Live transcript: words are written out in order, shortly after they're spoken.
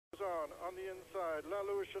on the inside.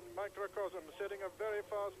 Lalouche and Microcosm setting a very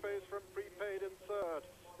fast pace from Prepaid in third.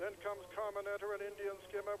 Then comes Carmenetta and Indian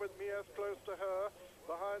Skimmer with Mies close to her.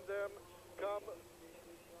 Behind them come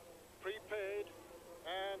Prepaid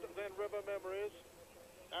and then River Memories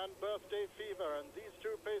and Birthday Fever. And these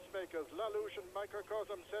two pacemakers, Lalouche and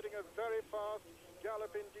Microcosm, setting a very fast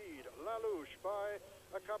gallop indeed. Lalouche by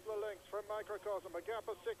a couple of lengths from Microcosm, a gap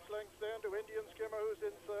of 6 lengths then to Indian Skimmer, who's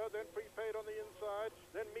in third, then Prepaid on the inside,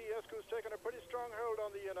 then Miesk, who's taken a pretty strong hold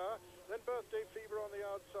on the inner, then Birthday Fever on the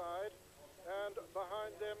outside, and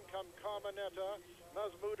behind them come Carmenetta.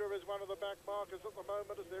 Masmuda is one of the back markers at the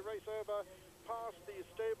moment as they race over past these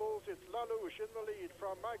stables. It's Lalouche in the lead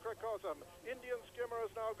from Microcosm. Indian Skimmer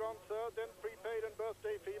has now gone third, then Prepaid and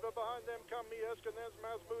Birthday Fever. Behind them come Miesk, and there's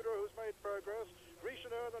Masmuda, who's made progress.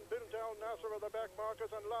 Grishner and Bint Al Nasser are the back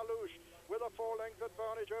markers, and Lalouche with a 4-length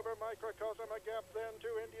advantage over Microcosm. A gap then to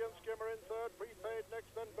Indian Skimmer in third, Prepaid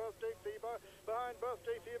next, then Birthday Fever. Behind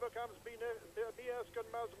Birthday Fever comes Miesk and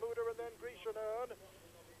Masmuda, and then Grishner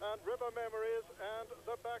and River Memories, and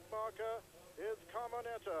the back marker is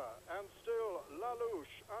Carmenetta, and still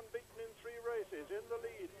Lalouche, unbeaten in 3 races, in the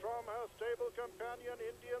lead from her stable companion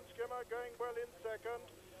Indian Skimmer, going well in second.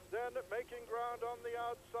 Then making ground on the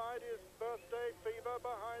outside is Birthday Fever.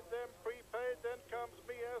 Behind them Prepaid, then comes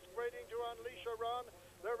Miesk waiting to unleash a run.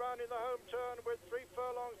 They're running the home turn with 3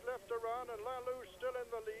 furlongs left to run, and Lalouche still in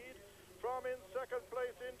the lead. From in second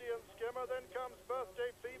place Indian Skimmer, then comes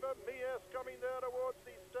Birthday Fever. Miesk coming there towards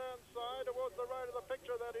the stand side, towards the right of the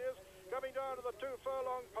picture that is, coming down to the 2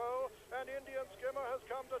 furlong pole, and Indian Skimmer has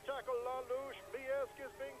come to tackle Lalouche. Miesk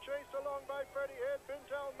is being chased along by Freddie Head. Bint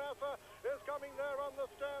Al Nasser is coming there on the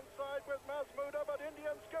stand side with Masmuda, but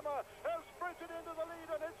Indian Skimmer has sprinted into the lead,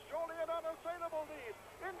 and it's surely an unassailable lead.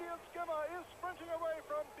 Indian Skimmer is sprinting away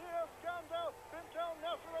from Miesk, Gandalf, Bint Al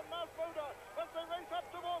Nasser and Masmuda as they race up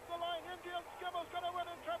towards the line. Indian Skimmer's going to win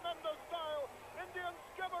in tremendous style. Indian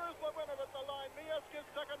Skimmer is the winner at the line. Miesk is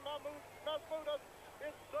second, Masmuda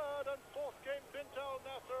is third, and fourth came Bint Al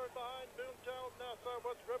Nasser, and behind Bint Al Nasser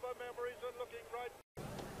was River Memories, and looking right.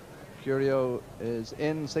 Curio is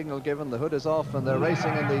in, signal given, the hood is off, and they're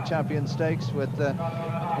racing in the Champion Stakes with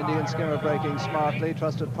Indian Skimmer breaking smartly.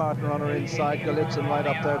 Trusted Partner on her inside, Galitzin right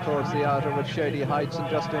up there towards the outer with Shady Heights, and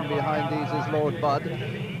just in behind these is Lord Bud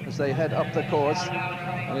as they head up the course.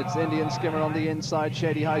 And it's Indian Skimmer on the inside,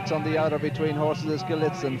 Shady Heights on the outer. Between horses is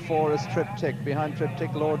Galitzin, 4 is Triptych, behind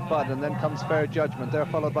Triptych Lord Bud, and then comes Fair Judgment. They're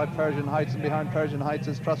followed by Persian Heights, and behind Persian Heights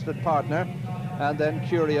is Trusted Partner, and then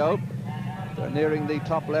Curio. They're nearing the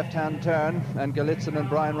top left-hand turn, and Galitzin and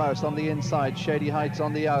Brian Rouse on the inside, Shady Heights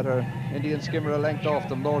on the outer. Indian Skimmer a length off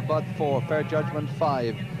them, Lord Bud 4, Fair Judgment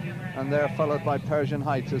 5, and they're followed by Persian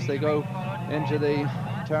Heights as they go into the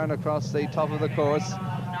turn across the top of the course.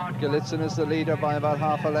 Galitzin is the leader by about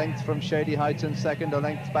half a length from Shady Heights in second, a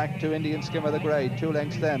length back to Indian Skimmer the grade, 2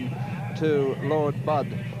 lengths then to Lord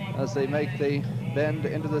Bud as they make the bend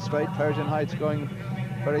into the straight. Persian Heights going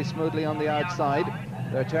very smoothly on the outside.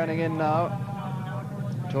 They're turning in now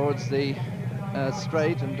towards the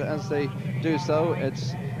straight, and as they do so,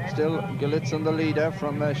 it's still Galitzin the leader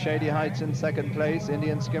from Shady Heights in second place.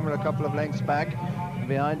 Indian Skimmer a couple of lengths back.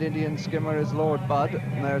 Behind Indian Skimmer is Lord Bud,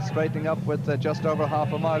 and they're straightening up with just over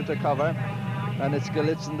half a mile to cover. And it's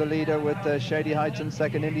Galitzin the leader with Shady Heights in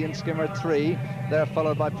second, Indian Skimmer 3. They're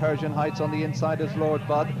followed by Persian Heights on the inside as Lord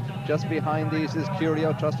Bud. Just behind these is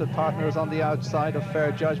Curio. Trusted Partners on the outside of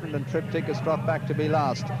Fair Judgment, and Triptych is dropped back to be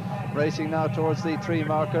last. Racing now towards the 3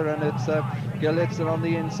 marker, and it's Galitzin on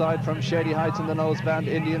the inside from Shady Heights in the noseband,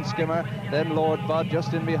 Indian Skimmer, then Lord Bud.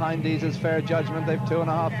 Just in behind these is Fair Judgment. They've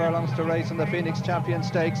 2.5 furlongs to race in the Phoenix Champion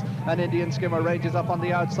Stakes, and Indian Skimmer ranges up on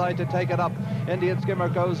the outside to take it up. Indian Skimmer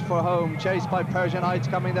goes for home, chased by Persian Heights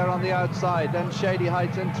coming there on the outside, then Shady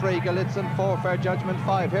Heights in 3, Galitzin 4, Fair Judgment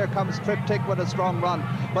 5. Here comes Triptych with a strong run,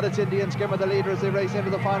 but it's Indian Skimmer the leader as they race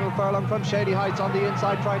into the final furlong from Shady Heights on the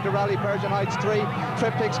inside, trying to rally Persian Heights 3.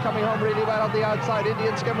 Triptych's coming home really well on the outside.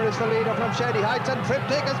 Indian Skimmer is the leader from Shady Heights, and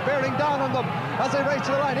Triptych is bearing down on them as they race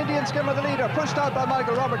to the line. Indian Skimmer the leader, pushed out by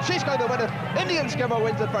Michael Roberts. She's going to win it. Indian Skimmer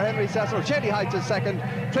wins it for Henry Cecil. Shady Heights is second,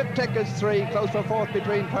 Triptych is 3, close for fourth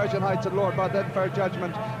between Persian Heights and Lord Bud, then Fair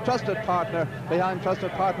Judgment. Trusted Partner, behind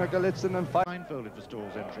Trusted Partner, Galitzin and 5. Blindfolded for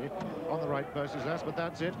Stall's entry on the right, Percy's Lass, but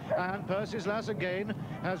that's it. And Percy's Lass again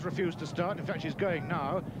has refused to start. In fact, she's going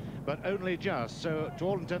now, but only just. So to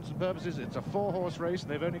all intents and purposes, it's a 4-horse race,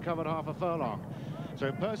 and they've only covered half a furlong.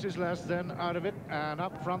 So Percy's Lass then out of it, and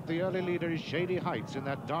up front the early leader is Shady Heights in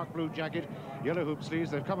that dark blue jacket, yellow hoop sleeves.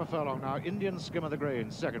 They've come a furlong now. Indian Skimmer the Grey in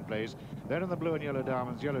second place. Then in the blue and yellow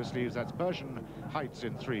diamonds, yellow sleeves, that's Persian Heights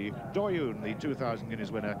in 3. Doyoun, the 2,000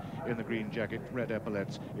 guineas winner in the green jacket, red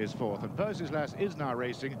epaulets, is 4th. And Percy's Lass is now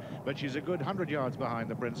racing, but she's a good 100 yards behind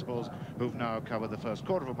the principals, who've now covered the first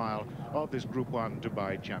quarter of a mile of this Group 1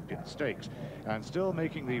 Dubai Champion Stakes. And still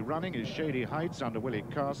making the running is Shady Heights under Willie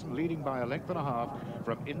Carson, leading by a length and a half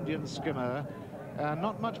from Indian Skimmer. And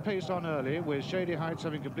not much pace on early, with Shady Heights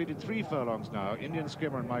having completed 3 furlongs now. Indian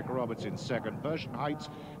Skimmer and Michael Roberts in second. Persian Heights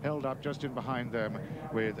held up just in behind them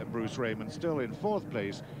with Bruce Raymond. Still in 4th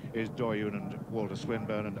place is Doyoun and Walter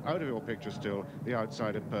Swinburne. And out of your picture still, the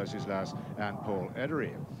outside of Percy's Lass and Paul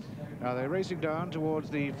Edery. Now they're racing down towards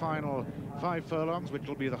the final 5 furlongs, which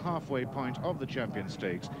will be the halfway point of the Champion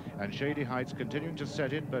Stakes. And Shady Heights continuing to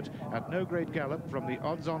set it, but at no great gallop from the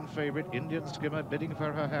odds-on favourite Indian Skimmer, bidding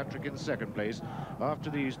for her hat-trick in second place. After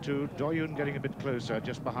these two, Doyoun getting a bit closer,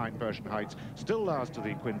 just behind Persian Heights. Still last to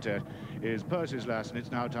the quintet is Percy's Lass, and it's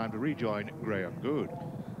now time to rejoin Graham Good.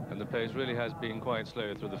 And the pace really has been quite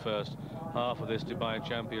slow through the first half of this Dubai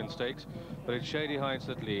Champion Stakes, but it's Shady Heights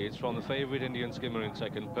that leads from the favourite Indian Skimmer in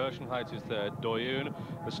second. Persian Heights is third. Doyoun,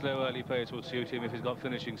 the slow early pace will suit him if he's got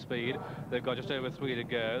finishing speed. They've got just over 3 to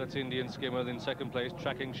go. That's Indian Skimmer in second place,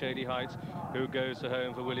 tracking Shady Heights, who goes to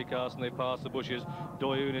home for Willie Carson. They pass the bushes.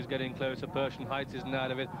 Doyoun is getting closer. Persian Heights isn't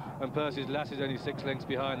out of it, and Percy's Lass is only 6 lengths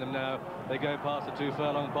behind them now. They go past the 2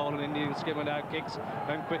 furlong pole, and Indian Skimmer now kicks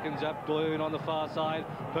and quickens up. Doyoun on the far side.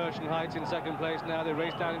 Persian Heights in second place now. They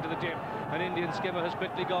race down into the dip, and Indian Skimmer has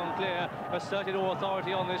quickly gone clear, asserted all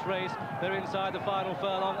authority on this race. They're inside the final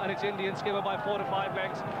furlong, and it's Indian Skimmer by 4 to 5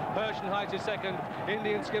 lengths. Persian Heights is second.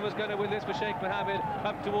 Indian Skimmer's going to win this for Sheikh Mohammed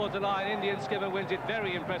up towards the line. Indian Skimmer wins it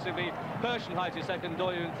very impressively. Persian Heights is second,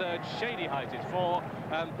 Doyoun third, Shady Heights is 4,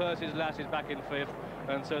 and Percy's Lass is back in 5th.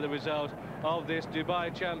 And so the result of this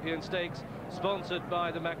Dubai Champion Stakes, sponsored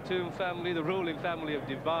by the Maktoum family, the ruling family of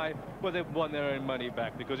Dubai, well, they've won their own money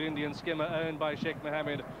back, because Indian Skimmer, owned by Sheikh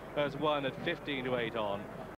Mohammed, has won at 15 to 8 on.